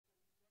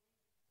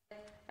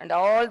and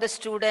all the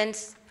students,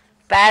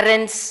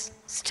 parents,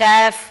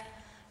 staff,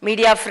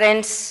 media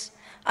friends,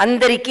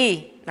 andariki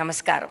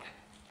namaskaram.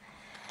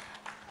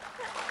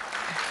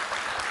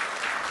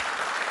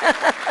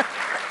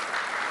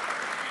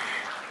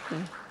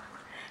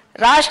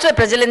 రాష్ట్ర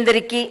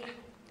ప్రజలందరికీ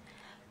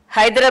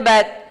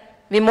హైదరాబాద్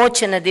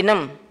విమోచన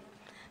దినం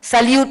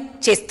సల్యూట్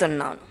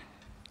చేస్తున్నాను.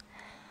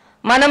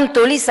 మనం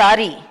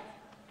తొలిసారి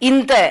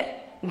ఇంత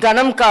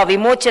ఘనంగా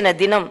విమోచన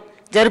దినం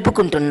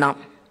జరుపుకుంటున్నాం.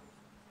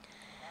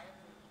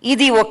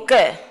 ఇది ఒక్క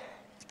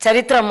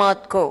చరిత్ర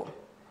మాత్కో.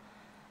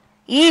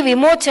 ఈ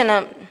విమోచన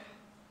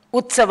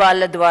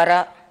ఉత్సవాల ద్వారా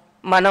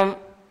మనం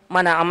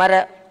మన అమర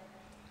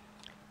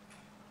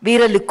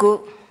వీరులకు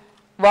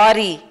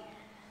వారి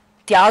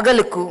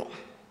త్యాగాలకు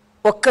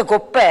ఒక్క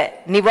గొప్ప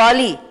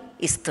నివాళి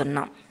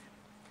ఇస్తున్నాం.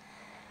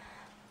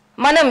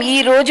 మనం ఈ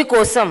రోజు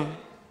కోసం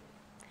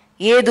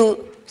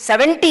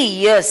 70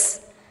 years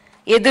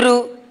ఎదురు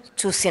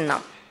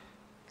చూసినాం.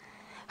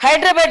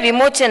 హైదరాబాద్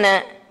విమోచన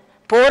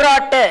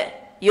పోరాట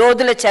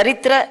యోధుల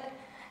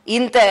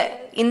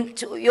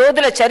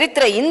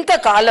చరిత్ర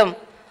ఇంతకాలం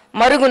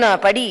మరుగున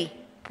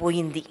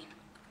పడిపోయింది.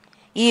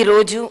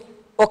 ఈరోజు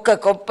ఒక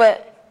గొప్ప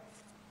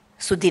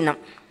సుదినం.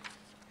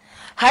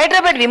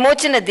 హైదరాబాద్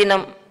విమోచన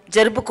దినం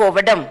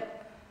జరుపుకోవడం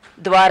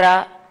ద్వారా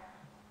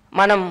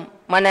మనం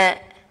మన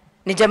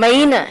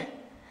నిజమైన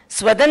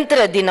స్వతంత్ర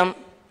దినం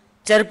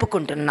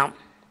జరుపుకుంటున్నాం.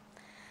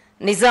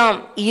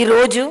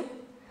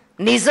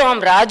 నిజాం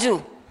రాజు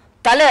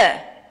తల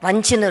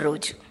వంచిన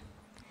రోజు.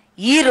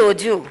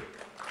 ఈరోజు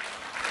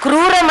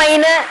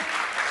క్రూరమైన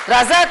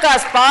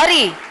రజాకాస్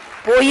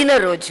పారిపోయిన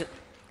రోజు.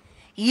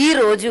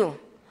 ఈరోజు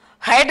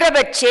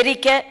హైదరాబాద్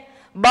చేరిక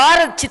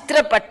భారత్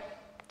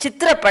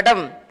చిత్రపటం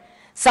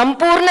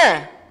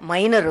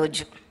సంపూర్ణమైన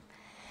రోజు.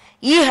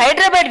 ఈ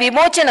హైదరాబాద్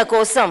విమోచన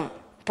కోసం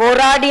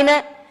పోరాడిన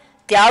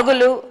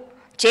త్యాగులు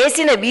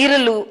చేసిన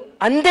వీరులు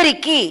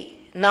అందరికీ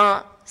నా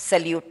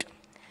సల్యూట్.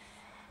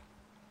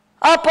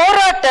 ఆ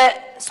పోరాట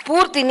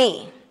స్ఫూర్తిని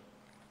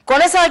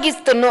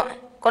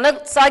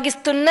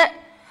కొనసాగిస్తున్న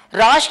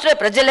రాష్ట్ర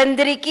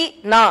ప్రజలందరికీ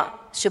నా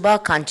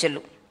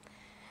శుభాకాంక్షలు.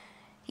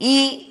 ఈ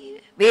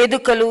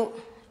వేదికలు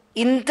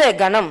ఇంత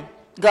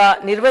ఘనంగా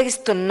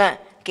నిర్వహిస్తున్న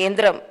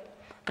కేంద్ర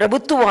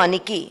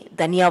ప్రభుత్వానికి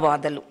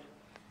ధన్యవాదాలు.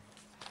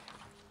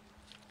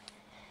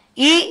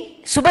 ఈ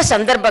శుభ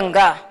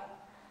సందర్భంగా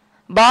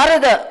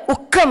భారత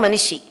ఉక్క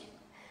మనిషి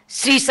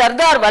శ్రీ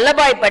సర్దార్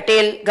వల్లభాయ్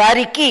పటేల్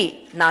గారికి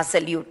నా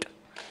సల్యూట్.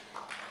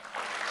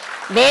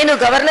 నేను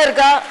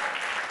గవర్నర్గా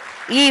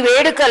ఈ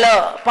వేడుకలో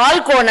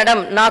పాల్గొనడం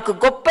నాకు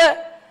గొప్ప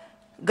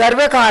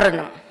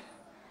గర్వకారణం.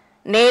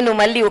 నేను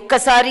మళ్ళీ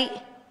ఒక్కసారి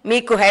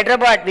మీకు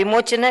హైదరాబాద్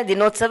విమోచన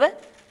దినోత్సవ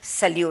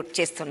సల్యూట్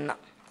చేస్తున్నా.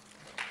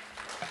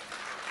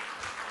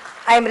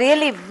 I am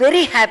really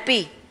very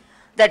happy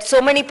that so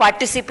many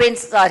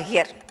participants are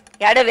here.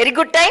 You had a very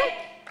good time?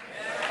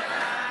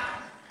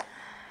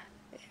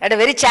 Had a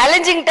very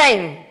challenging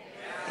time?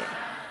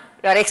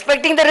 You are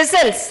expecting the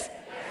results?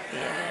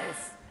 Yes.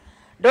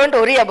 Don't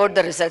worry about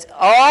the results.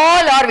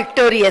 All are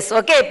victorious.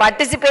 Okay,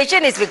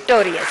 participation is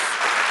victorious.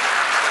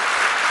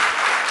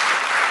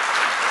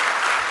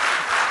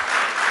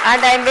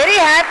 And I am very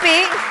happy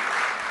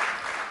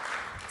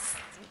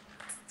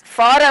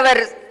for our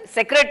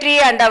secretary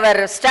and our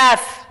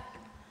staff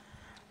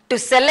to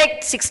select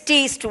 60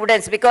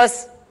 students, because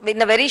in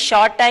a very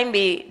short time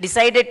we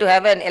decided to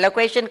have an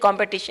elocution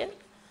competition,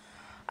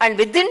 and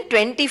within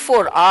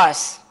 24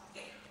 hours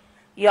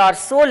you are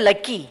so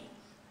lucky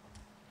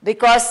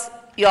because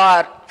you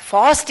are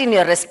fast in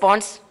your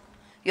response,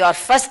 you are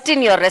first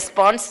in your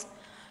response,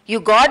 you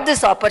got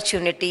this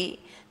opportunity.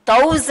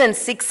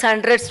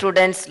 1,600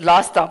 students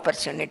lost the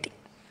opportunity.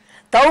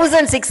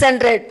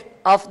 1,600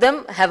 of them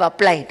have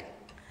applied.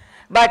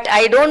 But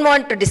I don't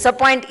want to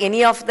disappoint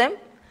any of them.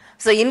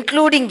 So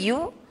including you,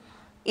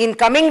 in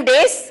coming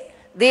days,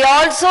 they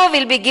also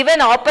will be given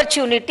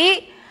opportunity,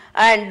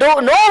 and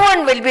no one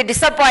will be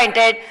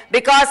disappointed,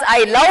 because I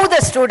love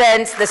the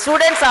students. The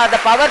students are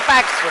the power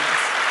packed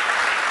students.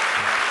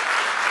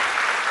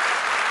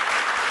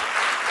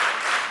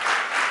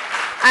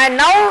 And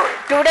now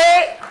today,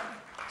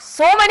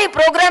 so many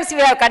programs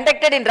we have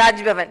conducted in Raj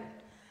Bhavan.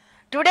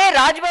 Today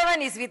Raj Bhavan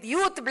is with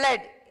youth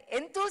blood,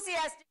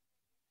 enthusiastic.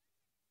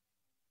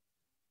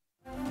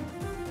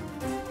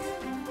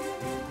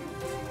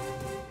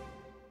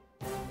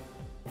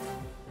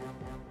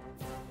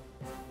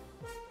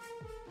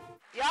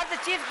 You are the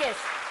chief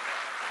guest.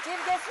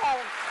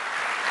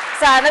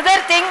 So another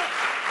thing,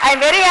 I am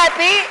very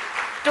happy.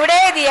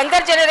 Today the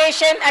younger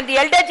generation and the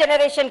elder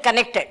generation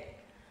connected.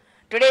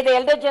 Today the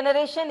elder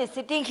generation is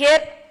sitting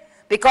here.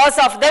 Because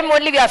of them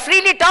only we are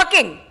freely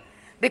talking.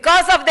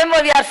 Because of them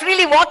we are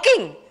freely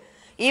walking.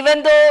 Even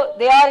though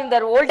they are in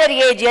their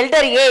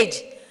elder age,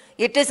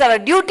 it is our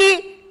duty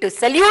to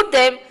salute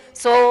them.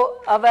 So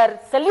our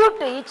salute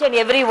to each and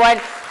every one.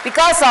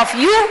 Because of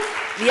you,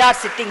 we are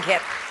sitting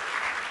here.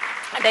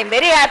 And I am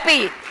very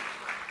happy.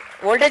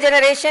 Older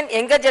generation,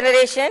 younger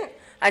generation,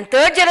 and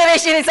third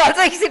generation is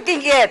also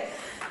sitting here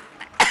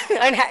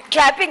and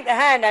clapping the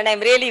hand, and I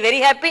am really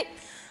very happy.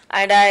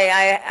 And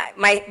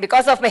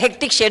because of my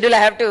hectic schedule, I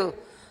have to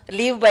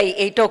leave by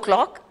 8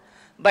 o'clock.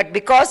 But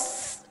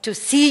because to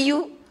see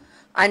you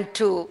and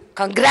to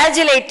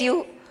congratulate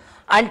you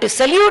and to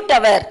salute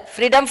our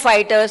freedom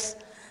fighters,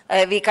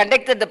 we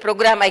conducted the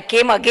program. I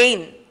came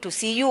again to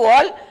see you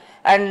all,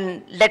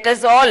 and let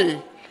us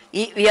all,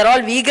 we are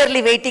all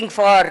eagerly waiting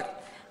for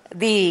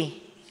the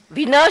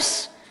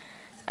winners.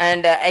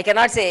 And I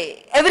cannot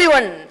say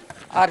everyone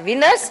are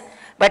winners,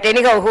 but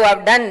anyhow, who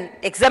have done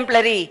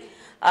exemplary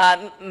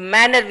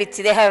manner which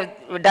they have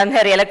done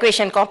their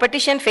elocution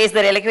competition, faced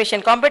their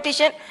elocution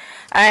competition.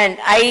 And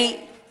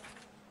I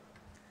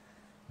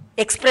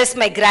express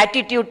my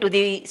gratitude to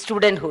the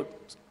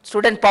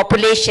student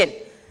population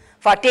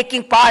for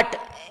taking part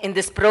in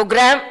this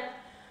program.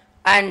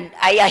 And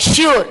I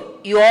assure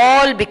you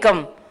all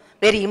become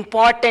very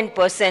important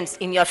persons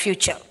in your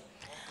future.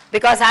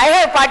 Because I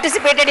have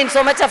participated in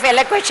so much of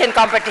elocution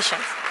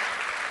competitions.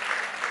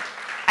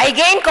 I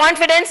gain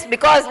confidence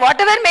because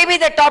whatever may be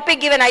the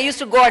topic given, I used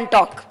to go and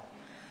talk.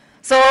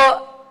 So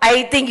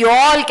I think you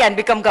all can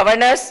become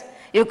governors,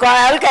 you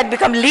all can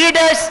become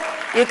leaders,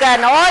 you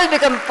can all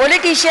become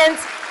politicians,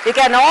 you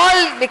can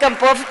all become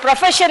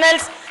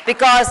professionals,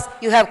 because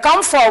you have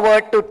come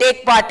forward to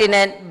take part in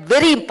a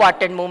very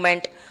important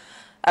movement,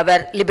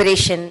 our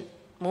liberation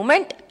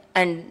movement.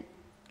 And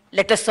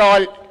let us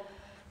all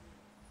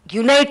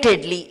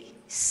unitedly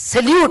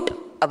salute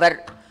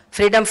our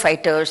freedom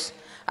fighters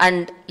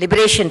and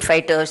liberation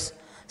fighters,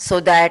 so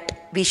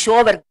that we show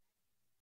our